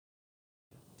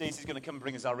Daisy's going to come and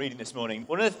bring us our reading this morning.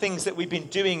 One of the things that we've been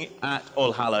doing at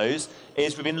All Hallows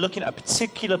is we've been looking at a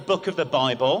particular book of the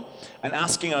Bible and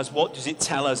asking us, what does it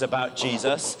tell us about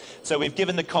Jesus? So we've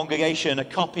given the congregation a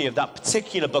copy of that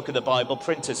particular book of the Bible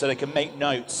printed so they can make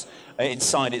notes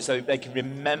inside it so they can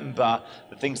remember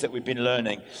the things that we've been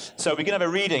learning. So we're going to have a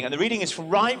reading, and the reading is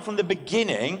right from the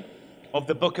beginning of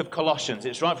the book of Colossians.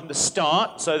 It's right from the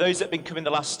start. So those that have been coming the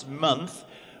last month,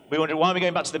 we wondered, why are we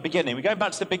going back to the beginning? We're going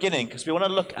back to the beginning because we want to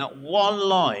look at one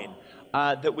line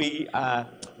that we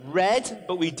read,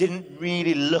 but we didn't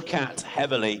really look at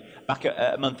heavily back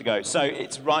a month ago. So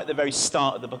it's right at the very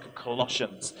start of the book of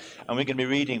Colossians. And we're going to be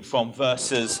reading from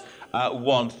verses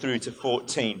 1 through to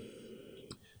 14.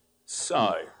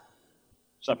 So,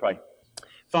 shall I pray?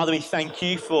 Father, we thank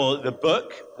you for the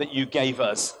book that you gave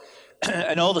us.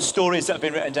 And all the stories that have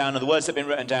been written down and the words that have been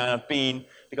written down have been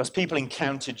because people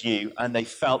encountered you and they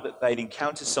felt that they'd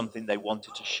encountered something they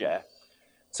wanted to share.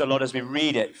 So, Lord, as we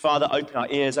read it, Father, open our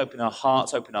ears, open our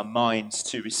hearts, open our minds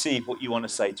to receive what you want to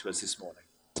say to us this morning.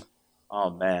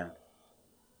 Amen.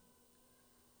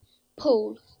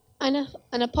 Paul, an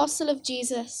apostle of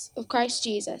Jesus, of Christ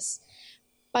Jesus,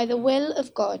 by the will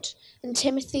of God, and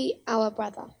Timothy, our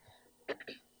brother,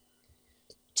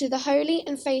 to the holy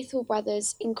and faithful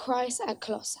brothers in Christ at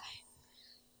Colossae.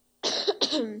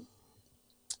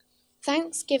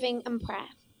 Thanksgiving and prayer.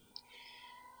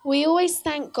 We always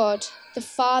thank God, the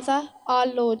Father, our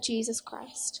Lord Jesus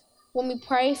Christ, when we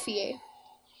pray for you,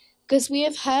 because we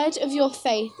have heard of your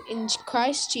faith in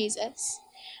Christ Jesus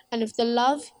and of the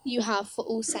love you have for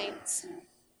all saints.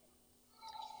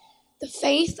 The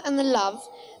faith and the love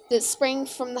that spring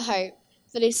from the hope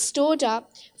that is stored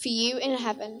up for you in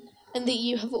heaven and that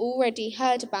you have already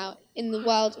heard about in the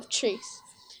world of truth,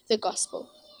 the gospel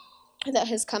that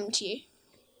has come to you.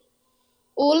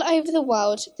 All over the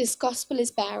world, this gospel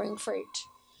is bearing fruit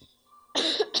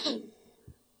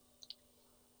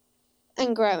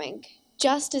and growing,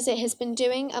 just as it has been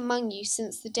doing among you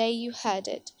since the day you heard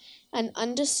it and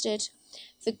understood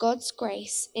the God's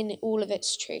grace in all of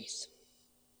its truth.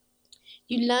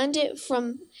 You learned it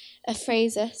from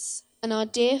Epaphroditus, and our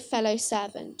dear fellow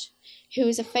servant, who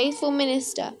is a faithful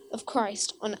minister of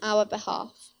Christ on our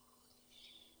behalf,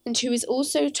 and who has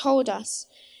also told us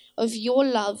of your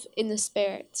love in the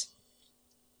Spirit.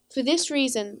 For this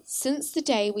reason, since the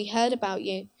day we heard about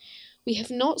you, we have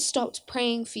not stopped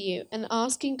praying for you and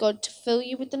asking God to fill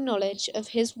you with the knowledge of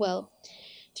his will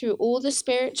through all the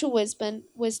spiritual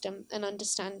wisdom and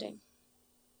understanding.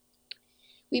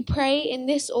 We pray in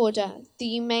this order that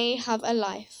you may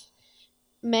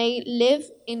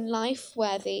live in life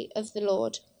worthy of the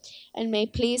Lord, and may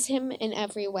please him in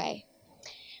every way,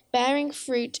 bearing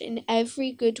fruit in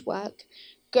every good work,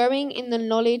 growing in the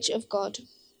knowledge of God,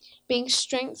 being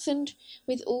strengthened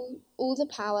with all the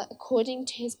power according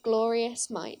to his glorious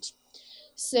might,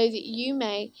 so that you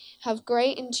may have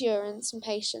great endurance and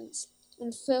patience,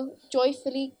 and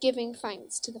joyfully giving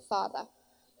thanks to the Father,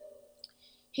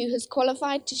 who has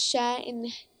qualified you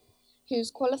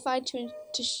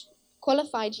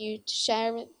to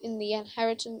share in the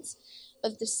inheritance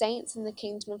of the saints in the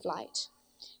kingdom of light.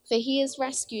 For he has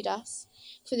rescued us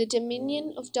from the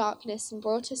dominion of darkness and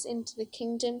brought us into the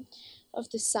kingdom of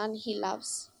the Son he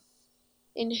loves,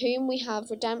 in whom we have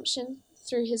redemption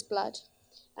through his blood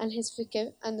and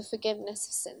the forgiveness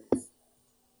of sins.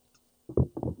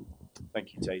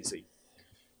 Thank you, Daisy.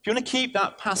 If you want to keep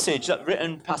that passage, that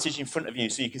written passage in front of you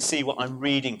so you can see what I'm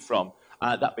reading from,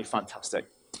 that'd be fantastic.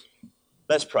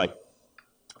 Let's pray.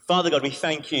 Father God, we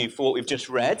thank you for what we've just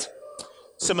read.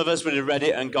 Some of us would have read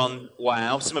it and gone,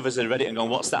 wow. Some of us have read it and gone,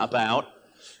 what's that about?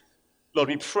 Lord,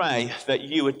 we pray that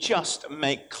you would just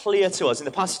make clear to us. In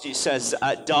the passage it says,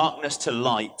 darkness to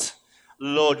light.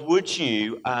 Lord, would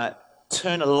you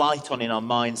turn a light on in our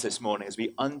minds this morning as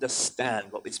we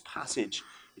understand what this passage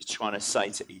is trying to say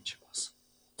to each of us.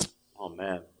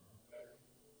 Amen.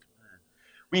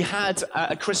 We had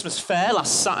a Christmas fair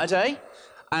last Saturday,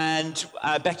 and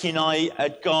Becky and I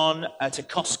had gone to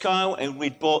Costco, and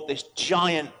we'd bought this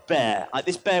giant bear.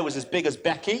 This bear was as big as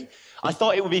Becky. I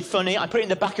thought it would be funny. I put it in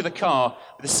the back of the car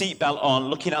with the seatbelt on,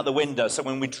 looking out the window, so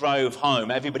when we drove home,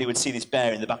 everybody would see this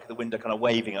bear in the back of the window kind of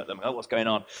waving at them. Oh, what's going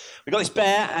on? We got this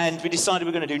bear, and we decided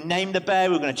we were going to do Name the Bear.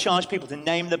 We were going to charge people to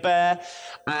name the bear,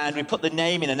 and we put the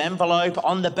name in an envelope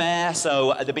on the bear,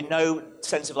 so there'd be no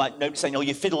sense of note saying, oh,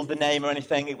 you fiddled the name or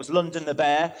anything. It was London the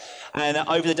Bear, and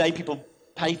over the day, people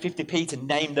pay 50p to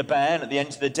name the bear, and at the end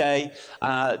of the day,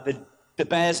 the the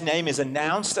bear's name is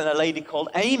announced, and a lady called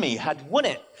Amy had won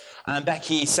it. And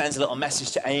Becky sends a little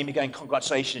message to Amy going,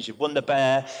 congratulations, you've won the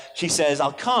bear. She says,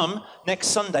 I'll come next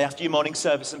Sunday after your morning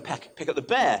service and pick up the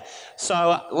bear.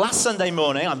 So last Sunday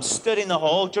morning, I'm stood in the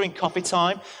hall during coffee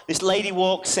time. This lady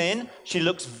walks in. She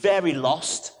looks very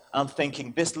lost. I'm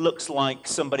thinking, this looks like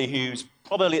somebody who's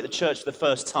probably at the church for the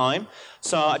first time.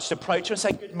 So I just approach her and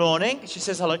say, good morning. She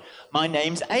says, hello, my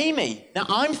name's Amy. Now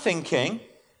I'm thinking,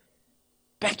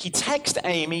 Becky texted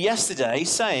Amy yesterday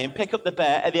saying, pick up the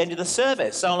bear at the end of the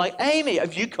service. So I'm like, Amy,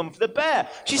 have you come for the bear?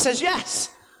 She says, yes.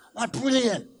 I'm like,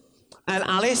 brilliant. And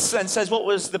Alice then says, what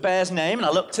was the bear's name? And I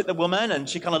looked at the woman, and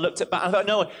she kind of looked at back. I thought,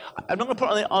 no, I'm not going to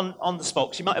put it on the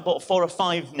spot. She might have bought 4 or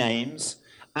 5 names.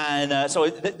 And so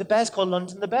the bear's called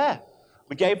London the Bear.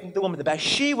 We gave the woman the bear.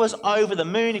 She was over the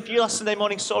moon. If you last Sunday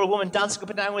morning saw a woman dancing up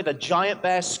and down with a giant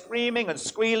bear, screaming and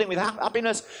squealing with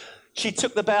happiness, she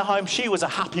took the bear home. She was a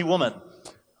happy woman.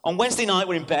 On Wednesday night,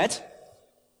 we're in bed.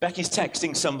 Becky's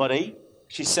texting somebody.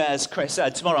 She says, Chris,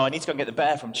 tomorrow I need to go and get the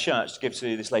bear from church to give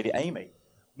to this lady, Amy.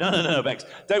 No, Bex.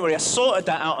 Don't worry, I sorted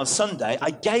that out on Sunday.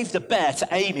 I gave the bear to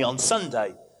Amy on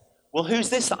Sunday. Well, who's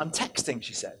this that I'm texting,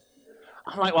 she said.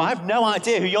 I'm like, well, I have no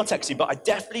idea who you're texting, but I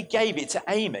definitely gave it to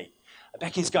Amy. And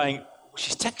Becky's going, well,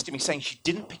 she's texting me saying she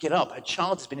didn't pick it up. Her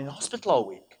child has been in hospital all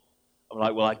week. I'm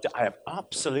like, well, I have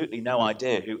absolutely no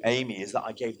idea who Amy is that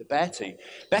I gave the bear to.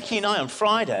 Becky and I on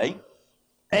Friday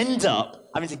end up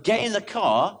having to get in the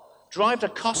car, drive to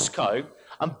Costco,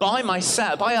 and buy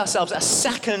ourselves a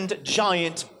second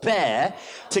giant bear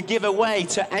to give away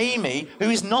to Amy, who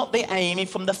is not the Amy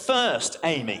from the first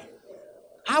Amy.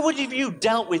 How would you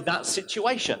dealt with that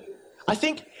situation? I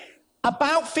think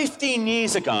about 15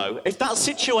 years ago, if that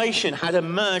situation had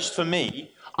emerged for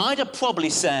me, I'd have probably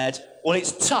said, well,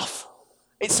 it's tough.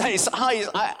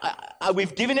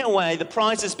 We've given it away. The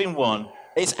prize has been won.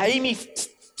 It's Amy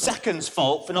second's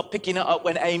fault for not picking it up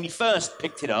when Amy first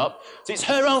picked it up. So it's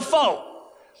her own fault.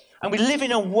 And we live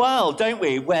in a world, don't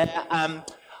we, where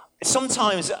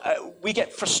sometimes we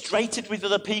get frustrated with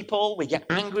other people. We get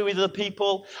angry with other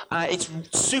people. It's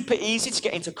super easy to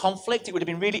get into conflict. It would have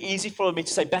been really easy for me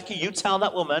to say, Becky, you tell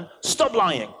that woman, stop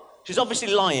lying. She's obviously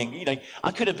lying. You know,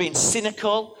 I could have been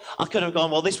cynical. I could have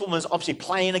gone, well, this woman's obviously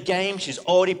playing a game. She's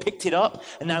already picked it up,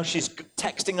 and now she's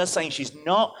texting us saying she's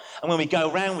not. And when we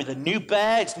go around with a new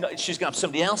bear, she's going to have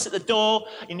somebody else at the door.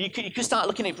 You could start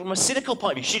looking at it from a cynical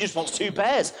point of view. She just wants 2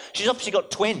 bears. She's obviously got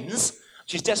twins.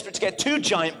 She's desperate to get 2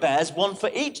 giant bears, 1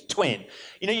 for each twin.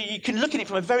 You know, you can look at it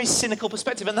from a very cynical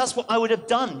perspective, and that's what I would have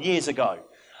done years ago.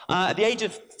 At the age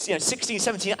of 16,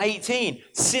 17, 18,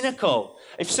 cynical.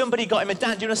 If somebody got him a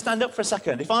dad, do you want to stand up for a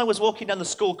second? If I was walking down the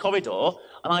school corridor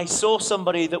and I saw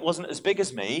somebody that wasn't as big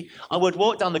as me, I would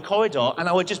walk down the corridor and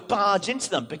I would just barge into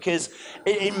them because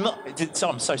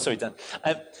I'm so sorry, Dan.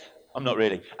 I'm not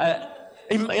really.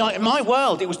 In my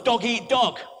world, it was dog eat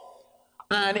dog.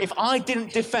 And if I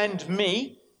didn't defend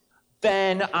me,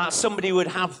 then somebody would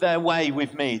have their way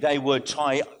with me. They would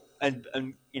try and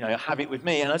have it with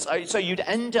me. And so you'd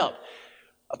end up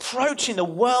approaching the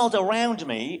world around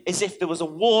me as if there was a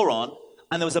war on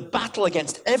and there was a battle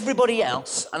against everybody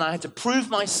else, and I had to prove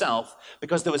myself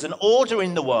because there was an order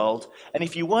in the world, and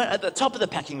if you weren't at the top of the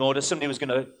pecking order, somebody was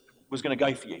going to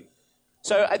go for you.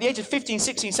 So at the age of 15,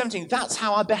 16, 17, that's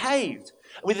how I behaved.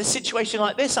 With a situation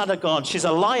like this, I'd have gone, she's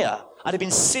a liar. I'd have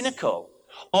been cynical.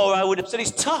 Or I would have said,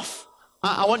 it's tough.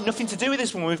 I want nothing to do with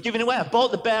this woman. We've given away. I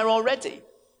bought the bear already.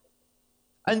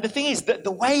 And the thing is that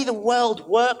the way the world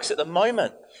works at the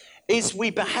moment is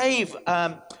we behave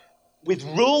with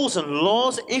rules and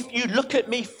laws. If you look at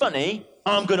me funny,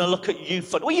 I'm going to look at you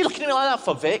funny. What are you looking at me like that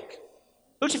for, Vic?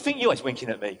 Who do you think you are? He's winking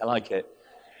at me. I like it.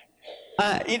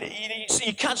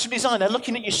 You catch them design. They're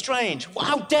looking at you strange. Well,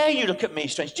 how dare you look at me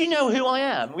strange? Do you know who I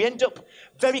am? We end up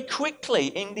very quickly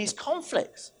in these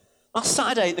conflicts. Last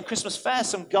Saturday at the Christmas fair,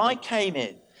 some guy came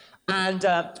in. And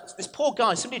this poor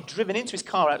guy, somebody had driven into his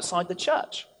car outside the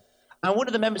church. And one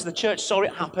of the members of the church saw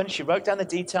it happen. She wrote down the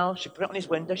details. She put it on his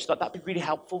window. She thought, that'd be really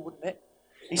helpful, wouldn't it?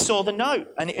 He saw the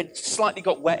note, and it had slightly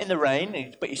got wet in the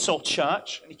rain, but he saw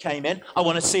church, and he came in. I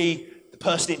want to see the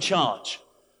person in charge.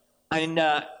 And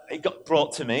it got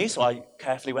brought to me, so I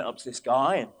carefully went up to this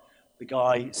guy, and the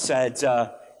guy said,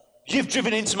 you've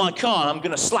driven into my car, and I'm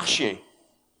going to slash you.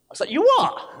 I was like, you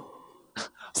what? I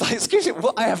was like, excuse me,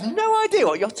 I have no idea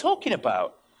what you're talking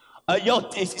about.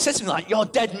 He said something like, you're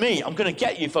dead meat. I'm going to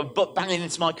get you for banging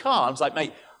into my car. I was like,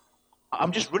 mate,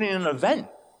 I'm just running an event.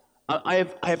 I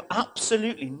have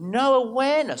absolutely no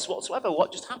awareness whatsoever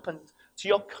what just happened to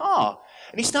your car.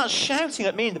 And he starts shouting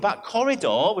at me in the back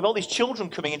corridor with all these children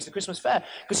coming into the Christmas fair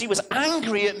because he was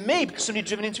angry at me because somebody had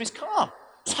driven into his car.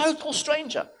 Total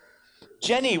stranger.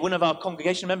 Jenny, one of our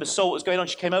congregation members, saw what was going on.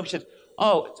 She came over, she said,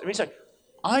 oh, sorry,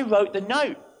 I wrote the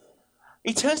note.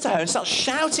 He turns to her and starts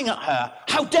shouting at her,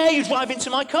 how dare you drive into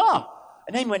my car?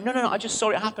 And Amy went, no, I just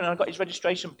saw it happen, and I got his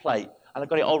registration plate, and I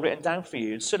got it all written down for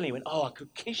you. And suddenly he went, oh, I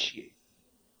could kiss you.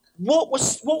 What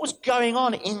was going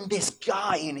on in this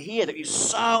guy in here that he was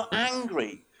so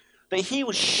angry that he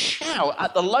would shout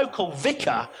at the local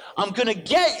vicar, I'm going to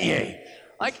get you?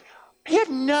 Like, he had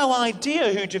no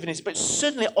idea who'd driven this, but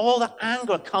suddenly all that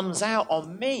anger comes out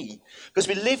on me. Because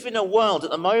we live in a world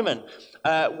at the moment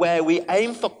where we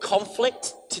aim for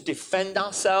conflict to defend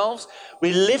ourselves.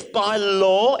 We live by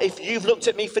law. If you've looked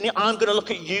at me funny, I'm going to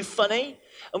look at you funny.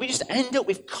 And we just end up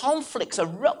with conflicts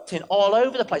erupting all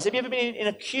over the place. Have you ever been in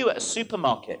a queue at a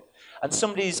supermarket and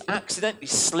somebody's accidentally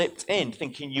slipped in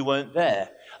thinking you weren't there?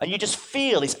 And you just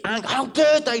feel this anger. How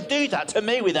dare they do that to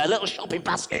me with their little shopping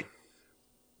basket?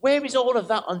 Where is all of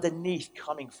that underneath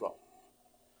coming from?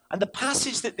 And the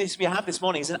passage that we have this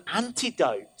morning is an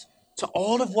antidote to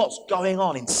all of what's going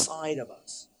on inside of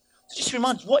us. So just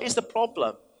remind us, what is the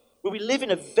problem? Well, we live in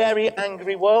a very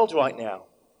angry world right now.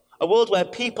 A world where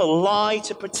people lie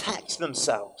to protect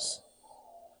themselves.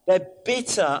 They're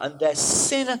bitter and they're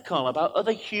cynical about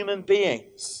other human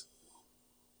beings.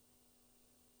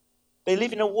 They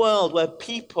live in a world where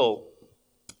people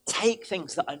take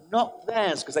things that are not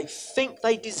theirs because they think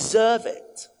they deserve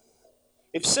it.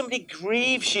 If somebody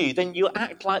grieves you, then you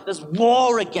act like there's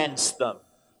war against them.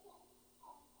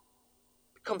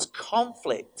 It becomes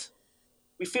conflict.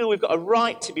 We feel we've got a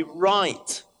right to be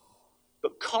right.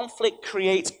 But conflict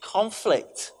creates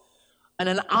conflict. And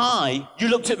you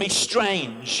looked at me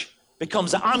strange,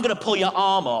 becomes I'm going to pull your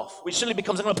arm off, which suddenly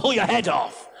becomes I'm going to pull your head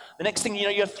off. The next thing you know,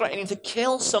 you're threatening to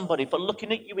kill somebody for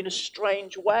looking at you in a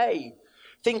strange way.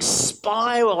 Things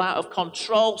spiral out of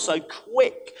control so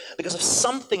quick because of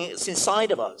something that's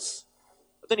inside of us.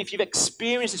 I don't know if you've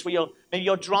experienced this where maybe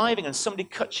you're driving and somebody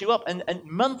cuts you up and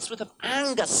months worth of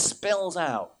anger spills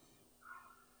out.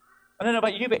 I don't know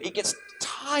about you, but it gets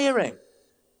tiring.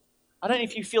 I don't know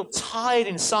if you feel tired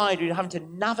inside or you're having to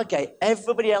navigate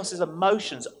everybody else's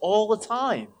emotions all the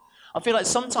time. I feel like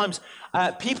sometimes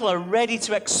people are ready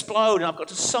to explode and I've got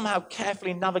to somehow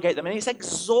carefully navigate them. And it's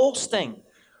exhausting.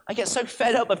 I get so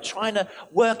fed up of trying to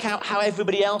work out how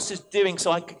everybody else is doing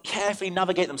so I can carefully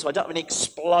navigate them so I don't have any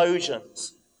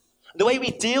explosions. The way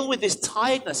we deal with this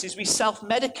tiredness is we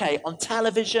self-medicate on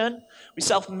television, we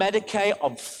self-medicate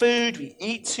on food, we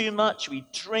eat too much, we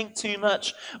drink too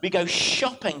much, we go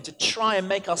shopping to try and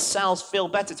make ourselves feel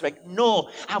better, to ignore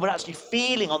how we're actually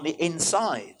feeling on the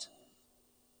inside.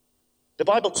 The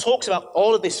Bible talks about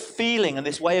all of this feeling and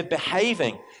this way of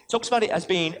behaving. It talks about it as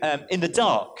being in the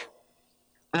dark.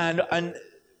 And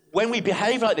when we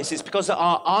behave like this, it's because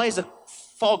our eyes are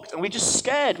fogged and we're just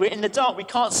scared. We're in the dark. We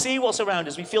can't see what's around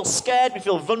us. We feel scared. We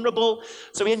feel vulnerable.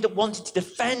 So we end up wanting to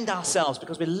defend ourselves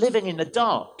because we're living in the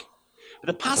dark. But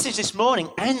the passage this morning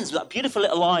ends with that beautiful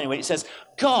little line where it says,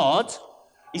 God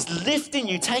is lifting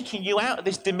you, taking you out of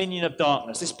this dominion of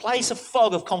darkness, this place of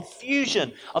fog, of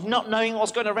confusion, of not knowing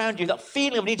what's going around you, that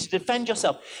feeling of needing to defend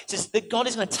yourself. It says that God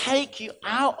is going to take you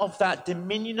out of that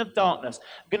dominion of darkness,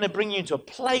 going to bring you into a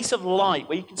place of light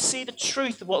where you can see the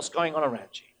truth of what's going on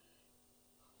around you.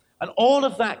 And all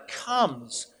of that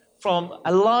comes from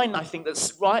a line, I think,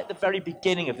 that's right at the very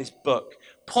beginning of this book.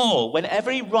 Paul, whenever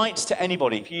he writes to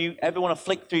anybody, if you ever want to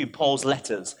flick through Paul's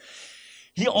letters,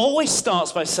 he always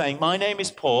starts by saying, my name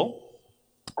is Paul.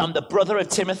 I'm the brother of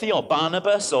Timothy or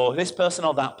Barnabas or this person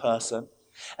or that person.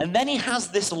 And then he has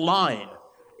this line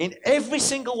in every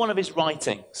single one of his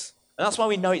writings. And that's why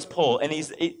we know it's Paul. And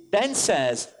it then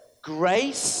says,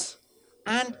 grace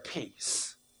and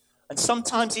peace. And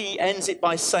sometimes he ends it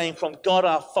by saying, from God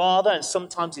our Father. And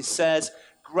sometimes he says,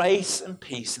 grace and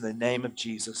peace in the name of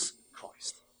Jesus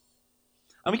Christ.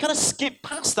 And we kind of skip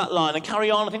past that line and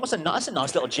carry on. I think, that's a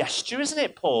nice little gesture, isn't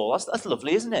it, Paul? That's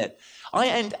lovely, isn't it? I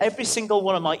end every single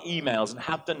one of my emails, and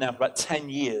have done now for about 10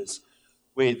 years,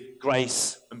 with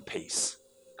grace and peace,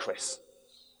 Chris.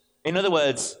 In other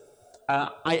words,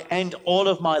 I end all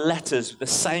of my letters with the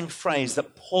same phrase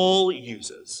that Paul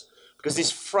uses, because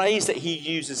this phrase that he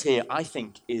uses here, I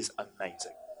think, is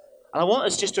amazing. And I want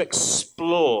us just to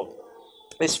explore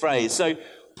this phrase. So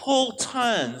Paul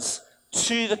turns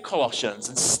to the Colossians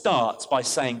and starts by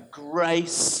saying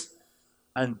grace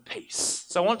and peace.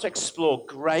 So I want to explore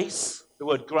grace, the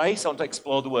word grace. I want to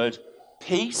explore the word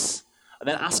peace, and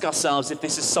then ask ourselves if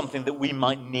this is something that we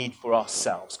might need for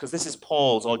ourselves, because this is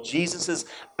Paul's or Jesus's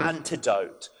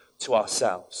antidote to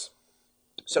ourselves.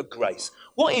 So grace.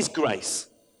 What is grace?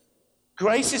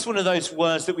 Grace is one of those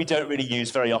words that we don't really use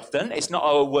very often. It's not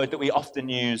a word that we often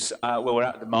use when we're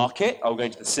out at the market or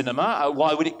going to the cinema.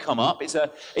 Why would it come up? It's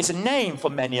a name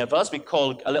for many of us. We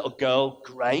call a little girl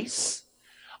Grace.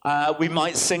 We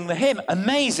might sing the hymn,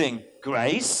 Amazing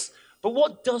Grace. But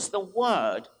what does the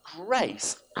word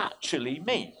grace actually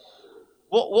mean?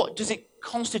 What does it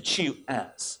constitute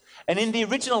as? And in the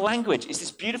original language, it's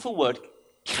this beautiful word,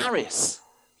 charis.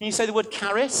 Can you say the word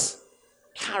charis?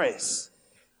 Charis.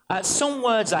 Some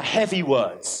words are heavy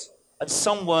words, and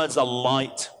some words are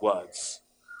light words.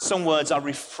 Some words are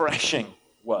refreshing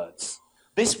words.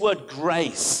 This word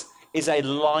grace is a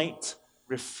light,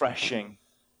 refreshing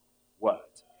word.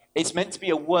 It's meant to be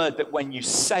a word that when you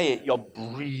say it, you're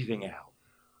breathing out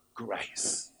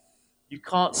grace. You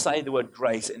can't say the word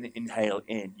grace and inhale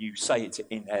in. You say it to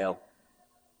inhale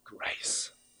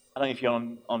grace. I don't know if you're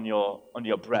on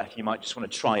your breath, you might just want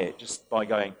to try it just by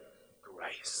going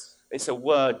grace. It's a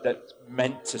word that's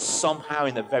meant to somehow,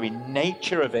 in the very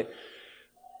nature of it,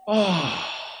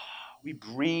 we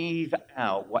breathe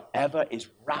out whatever is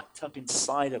wrapped up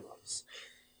inside of us.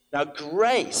 Now,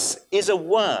 grace is a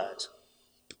word,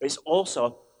 but it's also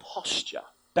a posture.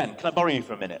 Ben, can I borrow you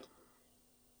for a minute?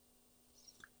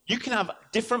 You can have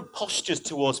different postures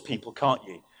towards people, can't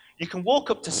you? You can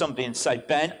walk up to somebody and say,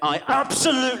 Ben, I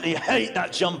absolutely hate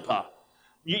that jumper.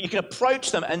 You can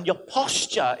approach them and your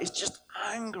posture is just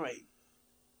angry.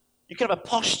 You can have a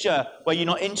posture where you're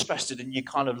not interested and you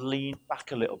kind of lean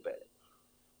back a little bit.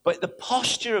 But the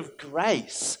posture of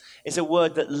grace is a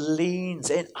word that leans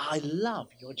in. I love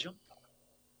your jumper.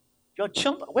 Your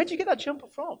jumper. Where did you get that jumper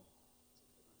from?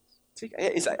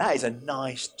 That is a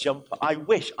nice jumper. I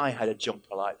wish I had a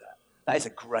jumper like that. That is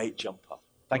a great jumper.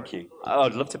 Thank you.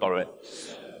 I'd love to borrow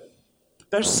it.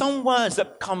 There's some words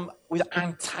that come with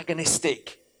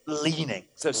antagonistic leaning.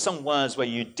 So some words where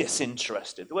you're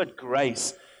disinterested. The word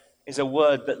grace is a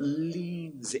word that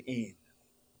leans in.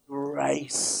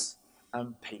 Grace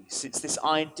and peace. It's this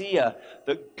idea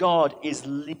that God is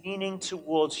leaning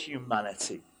towards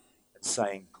humanity and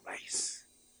saying grace.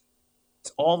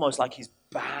 It's almost like he's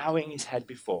bowing his head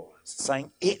before us,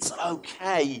 saying it's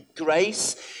okay.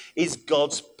 Grace is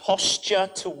God's posture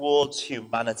towards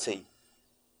humanity.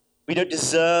 We don't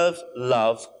deserve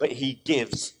love, but he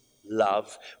gives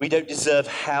love. We don't deserve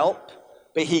help,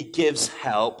 but he gives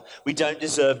help. We don't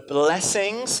deserve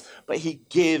blessings, but he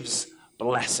gives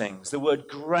blessings. The word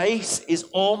grace is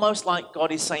almost like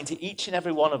God is saying to each and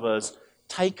every one of us,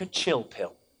 take a chill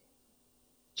pill.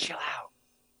 Chill out.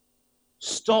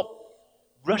 Stop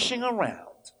rushing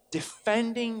around,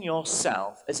 defending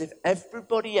yourself as if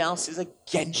everybody else is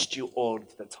against you all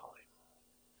of the time.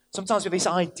 Sometimes we have this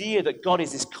idea that God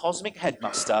is this cosmic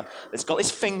headmaster that's got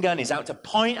his finger and he's out to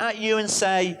point at you and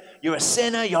say, you're a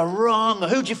sinner, you're wrong,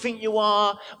 who do you think you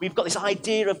are? We've got this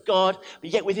idea of God,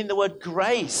 but yet within the word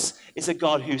grace is a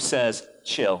God who says,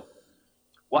 chill.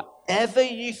 Whatever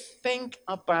you think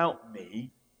about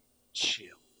me,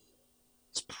 chill.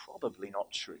 It's probably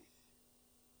not true.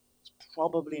 It's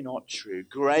probably not true.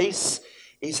 Grace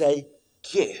is a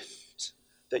gift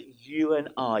that you and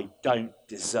I don't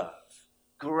deserve.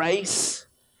 Grace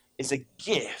is a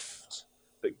gift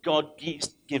that God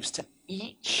gives to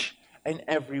each and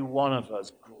every one of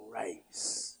us.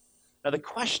 Grace. Now, the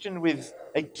question with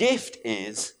a gift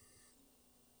is,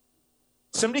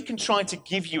 somebody can try to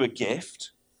give you a gift,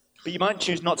 but you might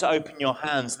choose not to open your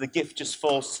hands. The gift just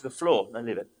falls to the floor. No,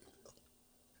 leave it.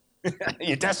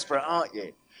 You're desperate, aren't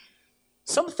you?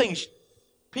 Some things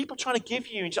people try to give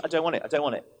you, and I don't want it, I don't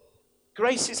want it.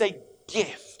 Grace is a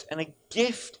gift, and a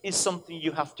gift is something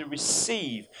you have to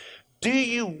receive. Do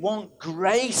you want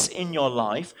grace in your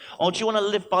life, or do you want to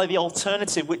live by the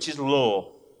alternative, which is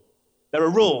law? There are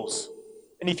rules,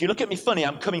 and if you look at me funny,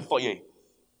 I'm coming for you.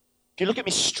 If you look at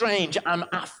me strange, I'm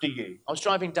after you. I was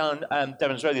driving down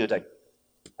Devon's Road the other day,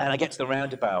 and I get to the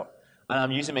roundabout, and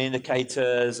I'm using my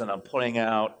indicators, and I'm pulling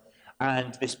out,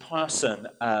 and this person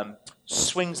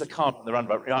swings the car on the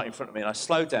roundabout right in front of me, and I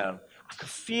slow down. I could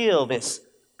feel this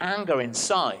anger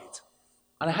inside.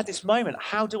 And I had this moment,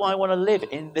 how do I want to live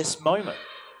in this moment?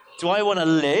 Do I want to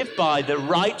live by the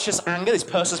righteous anger this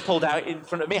person's pulled out in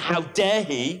front of me? How dare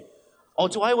he? Or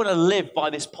do I want to live by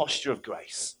this posture of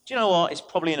grace? Do you know what? It's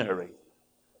probably in a hurry.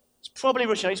 It's probably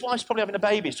rushing. His wife's probably having a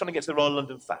baby. He's trying to get to the Royal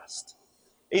London Fast.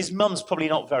 His mum's probably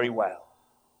not very well.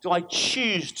 Do I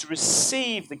choose to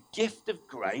receive the gift of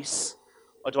grace,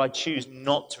 or do I choose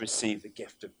not to receive the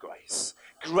gift of grace?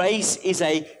 Grace is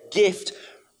a gift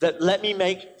that, let me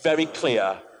make very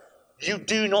clear, you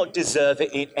do not deserve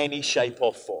it in any shape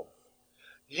or form.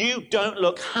 You don't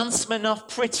look handsome enough,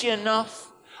 pretty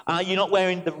enough. You're not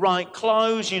wearing the right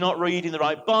clothes. You're not reading the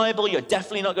right Bible. You're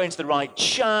definitely not going to the right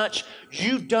church.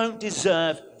 You don't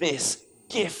deserve this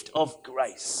gift of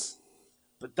grace.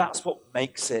 But that's what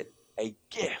makes it a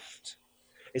gift,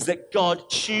 is that God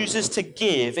chooses to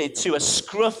give it to a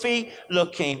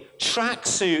scruffy-looking,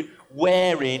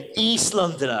 tracksuit-wearing East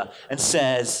Londoner and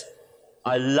says,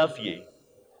 I love you.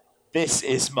 This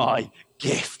is my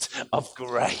gift of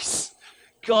grace.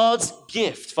 God's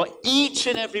gift for each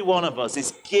and every one of us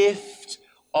is gift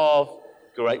of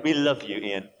grace. We love you,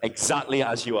 Ian, exactly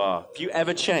as you are. If you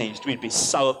ever changed, we'd be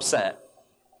so upset.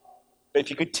 But if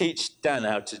you could teach Dan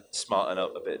how to smarten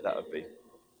up a bit, that would be.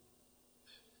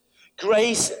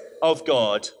 Grace of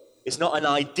God is not an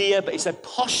idea, but it's a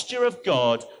posture of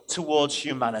God towards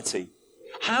humanity.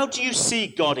 How do you see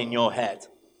God in your head?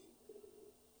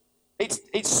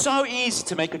 It's so easy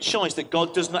to make a choice that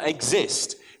God does not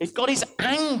exist. If God is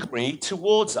angry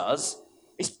towards us,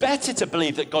 it's better to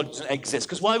believe that God doesn't exist,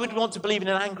 because why would we want to believe in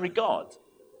an angry God?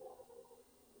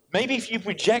 Maybe if you've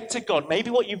rejected God, maybe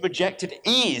what you've rejected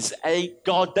is a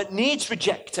God that needs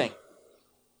rejecting.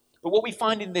 But what we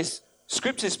find in this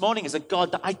scripture this morning is a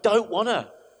God that I don't want to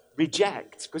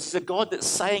reject, because it's a God that's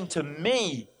saying to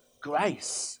me,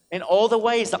 grace. In all the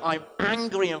ways that I'm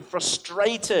angry and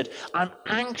frustrated, I'm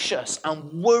anxious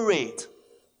and worried,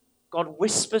 God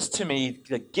whispers to me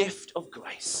the gift of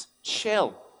grace.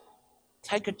 Chill.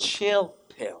 Take a chill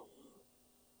pill.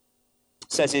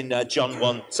 It says in John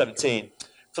 1:17,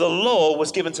 for the law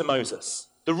was given to Moses.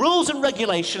 The rules and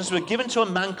regulations were given to a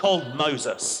man called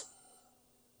Moses.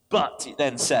 But, it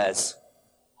then says,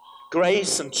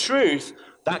 grace and truth,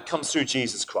 that comes through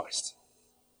Jesus Christ.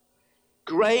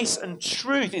 Grace and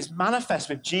truth is manifest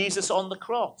with Jesus on the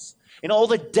cross. In all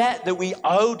the debt that we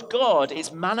owed God,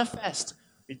 it's manifest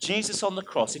with Jesus on the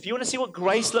cross. If you want to see what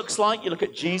grace looks like, you look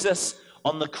at Jesus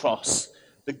on the cross.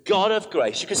 The God of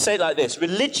grace. You could say it like this.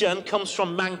 Religion comes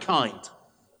from mankind.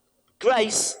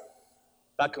 Grace,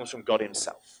 that comes from God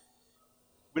himself.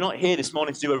 We're not here this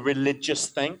morning to do a religious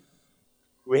thing.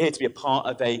 We're here to be a part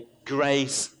of a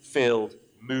grace-filled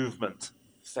movement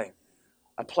thing.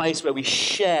 A place where we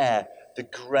share the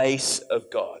grace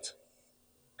of God.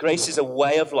 Grace is a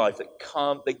way of life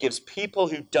that gives people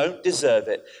who don't deserve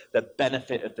it the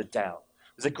benefit of the doubt.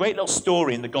 There's a great little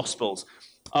story in the Gospels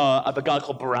of a guy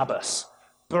called Barabbas.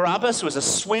 Barabbas was a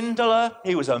swindler,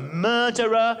 he was a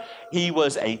murderer, he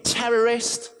was a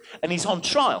terrorist, and he's on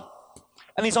trial.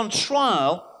 And he's on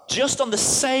trial just on the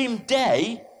same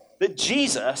day that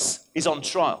Jesus is on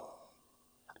trial.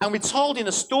 And we're told in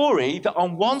the story that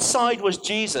on one side was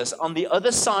Jesus, on the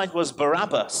other side was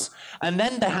Barabbas. And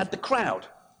then they had the crowd.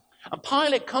 And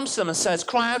Pilate comes to them and says,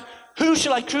 crowd, who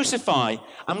shall I crucify?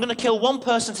 I'm going to kill one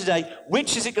person today.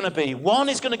 Which is it going to be? One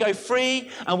is going to go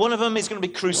free, and one of them is going to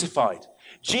be crucified.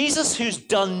 Jesus, who's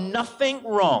done nothing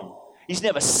wrong. He's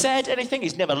never said anything.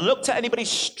 He's never looked at anybody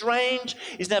strange.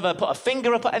 He's never put a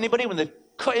finger up at anybody when they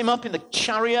cut him up in the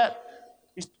chariot.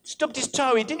 He stubbed his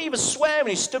toe. He didn't even swear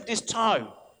when he stubbed his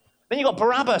toe. Then you've got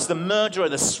Barabbas, the murderer,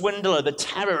 the swindler, the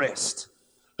terrorist.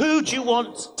 Who do you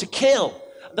want to kill?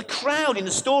 The crowd in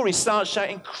the story starts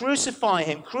shouting, crucify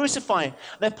him, crucify him.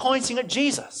 They're pointing at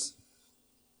Jesus.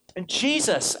 And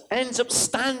Jesus ends up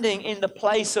standing in the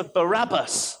place of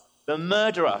Barabbas, the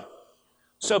murderer.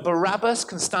 So Barabbas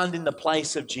can stand in the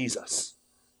place of Jesus.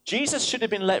 Jesus should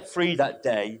have been let free that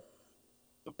day,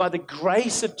 but by the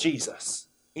grace of Jesus,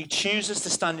 he chooses to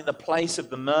stand in the place of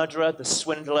the murderer, the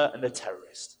swindler, and the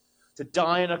terrorist, to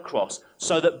die on a cross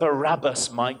so that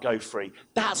Barabbas might go free.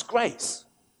 That's grace.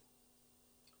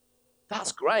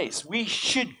 That's grace. We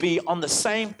should be on the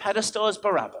same pedestal as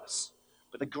Barabbas.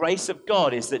 But the grace of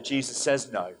God is that Jesus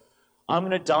says, no, I'm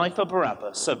going to die for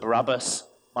Barabbas so Barabbas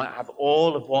might have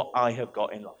all of what I have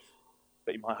got in life,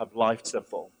 but he might have life to the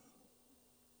full.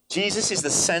 Jesus is the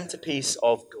centerpiece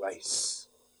of grace.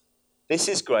 This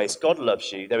is grace. God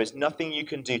loves you. There is nothing you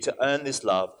can do to earn this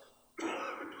love.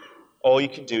 All you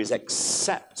can do is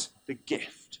accept the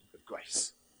gift of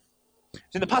grace. So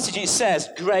in the passage it says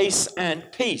grace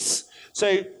and peace.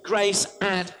 So grace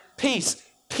and peace.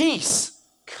 Peace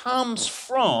comes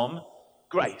from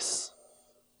grace.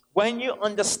 When you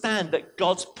understand that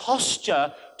God's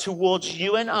posture towards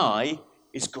you and I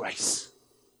is grace.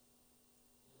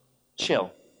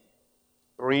 Chill.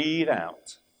 Breathe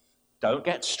out. Don't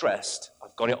get stressed.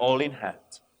 I've got it all in hand.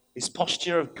 This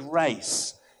posture of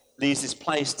grace leads this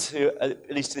place to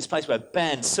this place where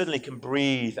Ben suddenly can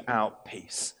breathe out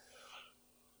peace.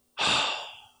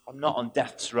 I'm not on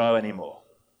death's row anymore.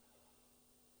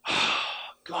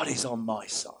 God is on my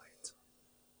side.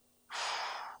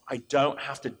 I don't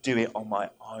have to do it on my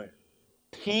own.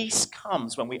 Peace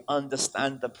comes when we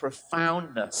understand the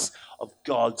profoundness of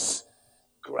God's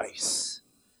grace.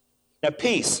 Now,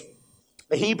 peace,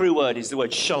 the Hebrew word is the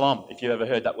word shalom, if you've ever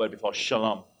heard that word before,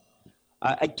 shalom.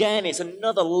 Again, it's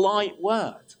another light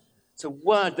word. It's a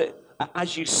word that,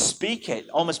 as you speak it,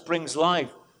 almost brings life.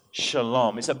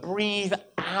 Shalom. It's a breathe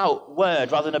out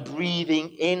word rather than a breathing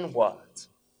in word.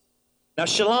 Now,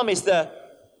 shalom is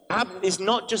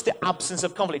not just the absence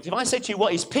of conflict. If I say to you,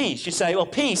 what is peace? You say, well,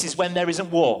 peace is when there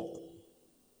isn't war.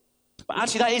 But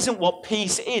actually, that isn't what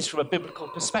peace is from a biblical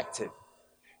perspective.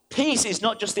 Peace is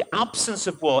not just the absence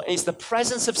of war, it's the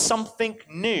presence of something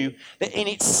new that in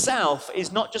itself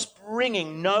is not just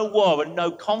bringing no war and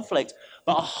no conflict,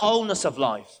 but a wholeness of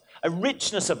life, a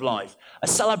richness of life, a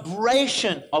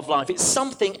celebration of life. It's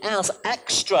something else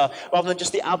extra rather than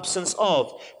just the absence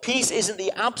of. Peace isn't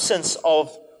the absence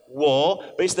of war,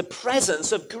 but it's the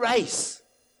presence of grace.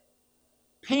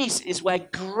 Peace is where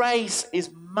grace is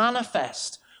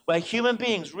manifest, where human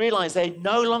beings realize they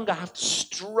no longer have to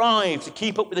strive to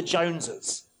keep up with the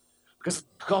Joneses because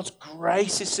God's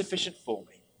grace is sufficient for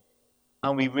me.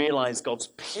 And we realize God's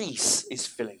peace is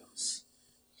filling us.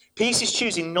 Peace is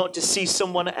choosing not to see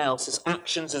someone else's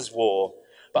actions as war,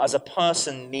 but as a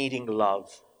person needing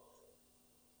love.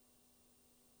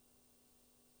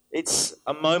 It's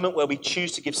a moment where we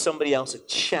choose to give somebody else a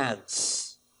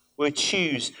chance. We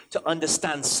choose to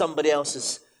understand somebody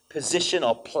else's position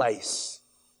or place.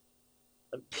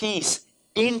 And peace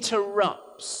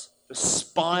interrupts the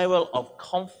spiral of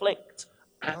conflict,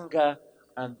 anger,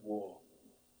 and war.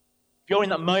 If you're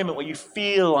in that moment where you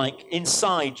feel like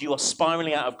inside you are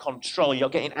spiraling out of control, you're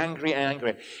getting angry and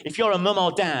angry. If you're a mum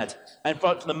or dad, and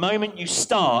from the moment you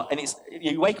start, and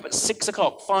you wake up at 6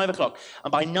 o'clock, 5 o'clock,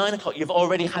 and by 9 o'clock you've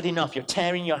already had enough, you're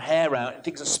tearing your hair out, and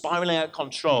things are spiraling out of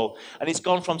control, and it's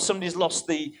gone from somebody's lost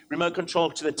the remote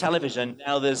control to the television,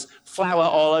 now there's flour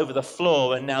all over the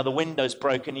floor, and now the window's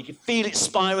broken, you can feel it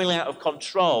spiraling out of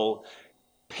control.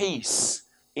 Peace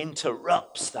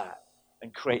interrupts that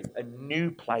and create a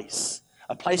new place,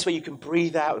 a place where you can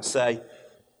breathe out and say,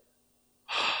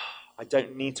 I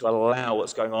don't need to allow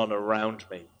what's going on around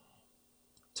me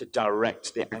to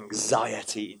direct the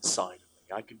anxiety inside of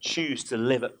me. I can choose to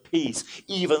live at peace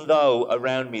even though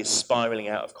around me is spiraling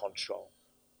out of control.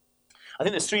 I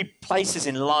think there's 3 places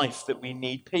in life that we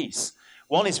need peace.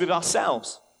 One is with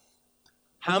ourselves.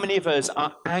 How many of us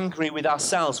are angry with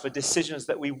ourselves for decisions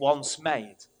that we once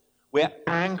made? We're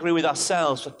angry with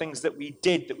ourselves for things that we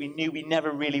did that we knew we never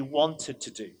really wanted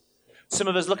to do. Some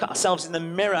of us look at ourselves in the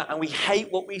mirror and we hate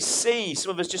what we see.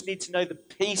 Some of us just need to know the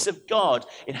peace of God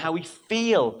in how we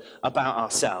feel about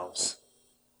ourselves.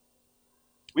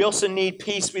 We also need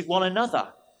peace with one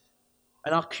another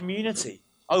and our community.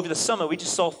 Over the summer, we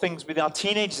just saw things with our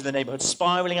teenagers in the neighborhood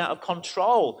spiraling out of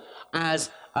control as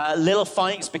little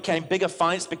fights became bigger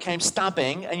fights, became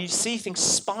stabbing, and you see things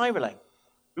spiraling.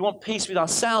 We want peace with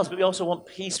ourselves, but we also want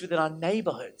peace within our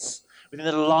neighborhoods, within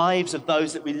the lives of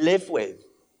those that we live with.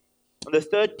 And the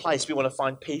third place we want to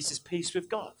find peace is peace with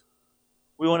God.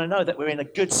 We want to know that we're in a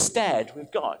good stead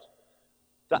with God,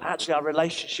 that actually our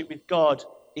relationship with God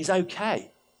is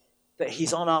okay, that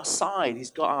He's on our side, He's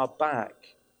got our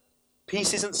back.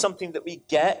 Peace isn't something that we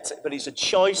get, but it's a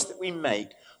choice that we make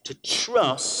to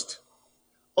trust,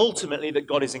 ultimately, that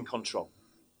God is in control.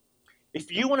 If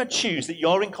you want to choose that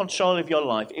you're in control of your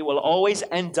life, it will always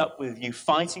end up with you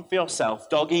fighting for yourself,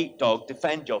 dog eat dog,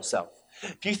 defend yourself.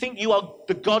 If you think you are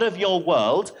the God of your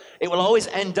world, it will always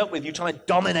end up with you trying to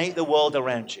dominate the world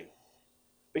around you.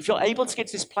 But if you're able to get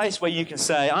to this place where you can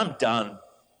say, I'm done.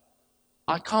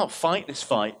 I can't fight this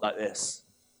fight like this.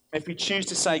 If we choose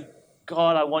to say,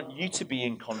 God, I want you to be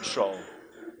in control,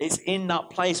 it's in that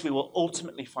place we will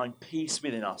ultimately find peace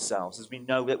within ourselves as we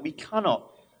know that we cannot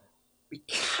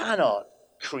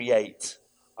create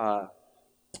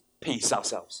peace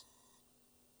ourselves.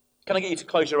 Can I get you to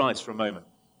close your eyes for a moment?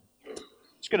 I'm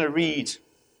just going to read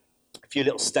a few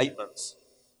little statements.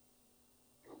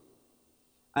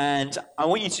 And I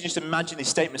want you to just imagine these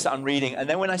statements that I'm reading. And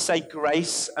then when I say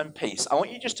grace and peace, I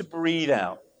want you just to breathe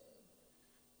out.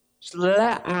 Just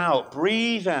let out,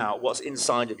 breathe out what's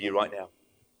inside of you right now.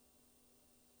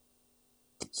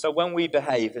 So when we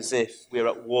behave as if we're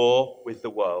at war with the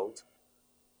world,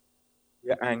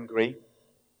 we're angry,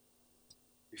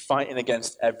 we're fighting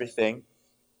against everything,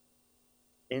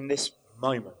 in this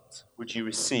moment, would you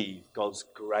receive God's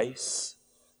grace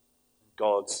and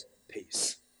God's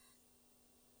peace?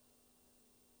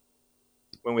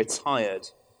 When we're tired,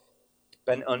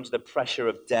 bent under the pressure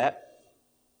of debt,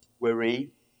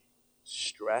 worry,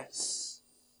 stress,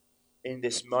 in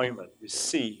this moment,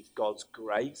 receive God's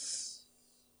grace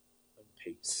and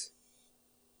peace.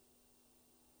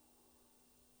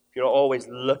 if you're always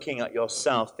looking at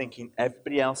yourself, thinking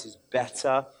everybody else is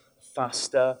better,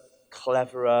 faster,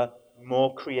 cleverer,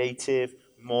 more creative,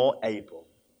 more able,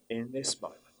 in this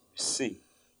moment, receive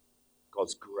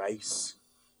God's grace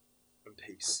and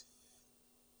peace.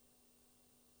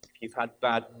 If you've had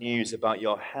bad news about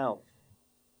your health,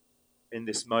 in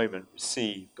this moment,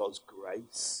 receive God's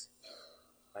grace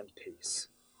and peace.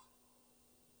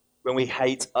 When we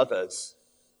hate others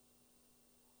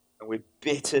and we're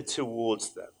bitter towards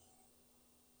them,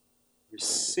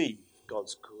 receive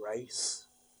God's grace,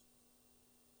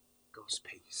 God's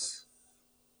peace.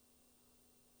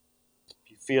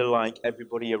 If you feel like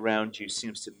everybody around you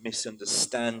seems to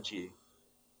misunderstand you,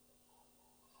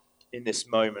 in this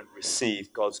moment,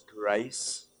 receive God's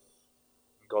grace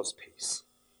and God's peace.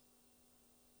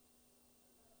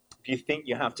 If you think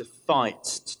you have to fight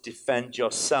to defend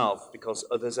yourself because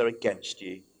others are against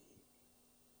you,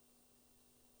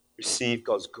 receive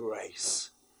God's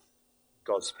grace,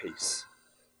 God's peace.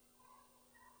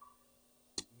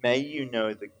 May you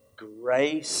know the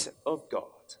grace of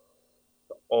God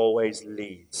that always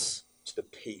leads to the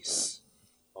peace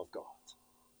of God.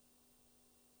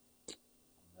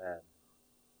 Amen.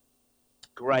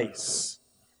 Grace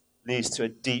leads to a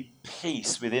deep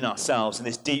peace within ourselves, and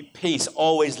this deep peace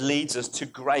always leads us to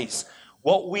grace.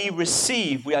 What we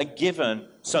receive, we are given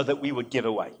so that we would give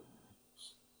away.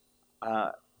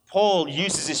 Paul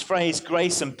uses this phrase,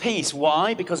 grace and peace.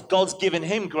 Why? Because God's given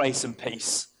him grace and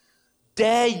peace.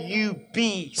 Dare you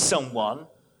be someone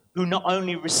who not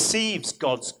only receives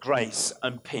God's grace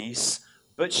and peace,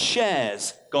 but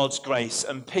shares God's grace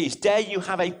and peace. Dare you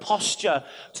have a posture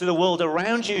to the world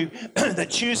around you that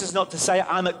chooses not to say,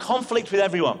 I'm at conflict with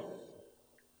everyone,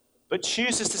 but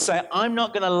chooses to say, I'm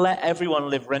not going to let everyone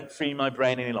live rent-free in my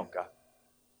brain any longer.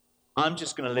 I'm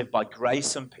just going to live by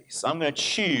grace and peace. I'm going to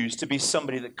choose to be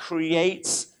somebody that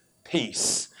creates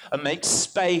peace and makes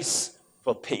space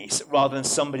for peace rather than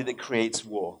somebody that creates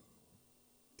war.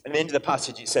 At the end of the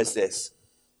passage, it says this.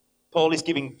 Paul is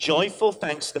giving joyful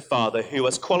thanks to the Father who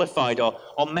has qualified or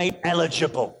made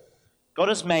eligible. God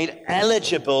has made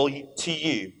eligible to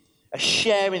you a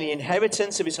share in the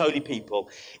inheritance of his holy people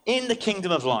in the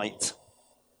kingdom of light.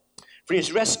 For he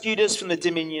has rescued us from the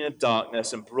dominion of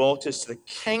darkness and brought us to the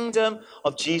kingdom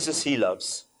of Jesus he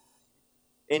loves,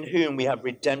 in whom we have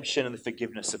redemption and the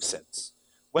forgiveness of sins.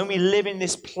 When we live in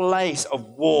this place of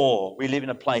war, we live in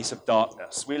a place of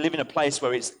darkness. We live in a place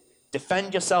where it's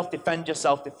defend yourself, defend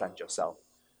yourself, defend yourself.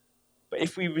 But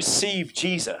if we receive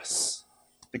Jesus,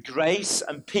 the grace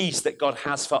and peace that God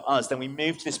has for us, then we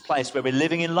move to this place where we're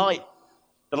living in light.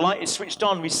 The light is switched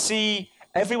on. We see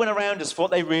everyone around us for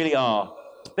what they really are.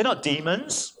 They're not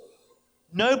demons.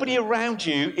 Nobody around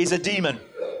you is a demon.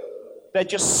 They're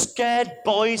just scared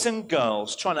boys and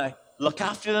girls trying to look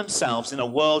after themselves in a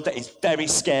world that is very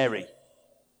scary.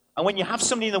 And when you have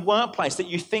somebody in the workplace that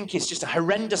you think is just a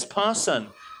horrendous person,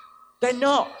 they're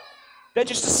not. They're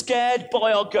just a scared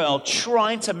boy or girl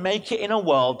trying to make it in a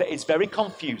world that is very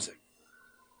confusing.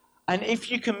 And if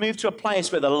you can move to a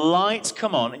place where the lights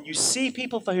come on and you see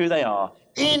people for who they are,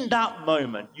 in that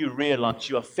moment you realize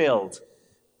you are filled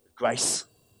with grace,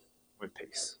 with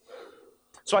peace.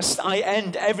 So I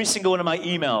end every single one of my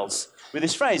emails with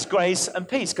this phrase, grace and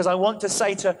peace, because I want to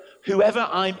say to whoever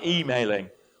I'm emailing,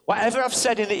 whatever I've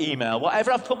said in the email,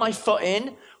 whatever I've put my foot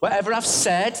in, whatever I've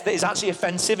said that is actually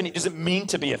offensive and it doesn't mean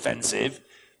to be offensive,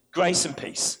 grace and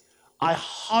peace. I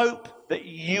hope that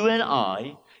you and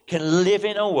I can live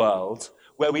in a world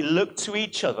where we look to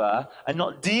each other and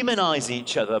not demonize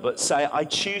each other, but say, I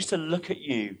choose to look at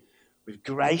you with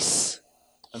grace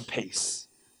and peace,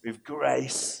 with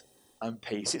grace and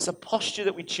peace. It's a posture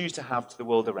that we choose to have to the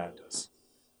world around us.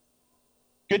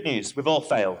 Good news, we've all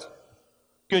failed.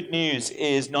 Good news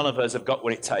is none of us have got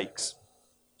what it takes.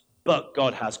 But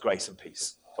God has grace and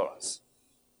peace for us.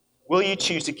 Will you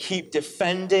choose to keep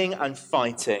defending and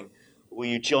fighting? Or will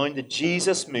you join the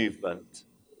Jesus movement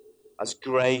as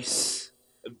grace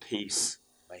and peace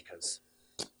makers?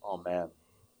 Amen.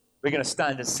 We're going to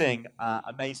stand and sing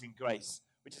Amazing Grace,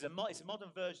 which is it's a modern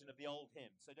version of the old hymn.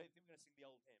 So don't think we're going to sing the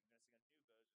old hymn.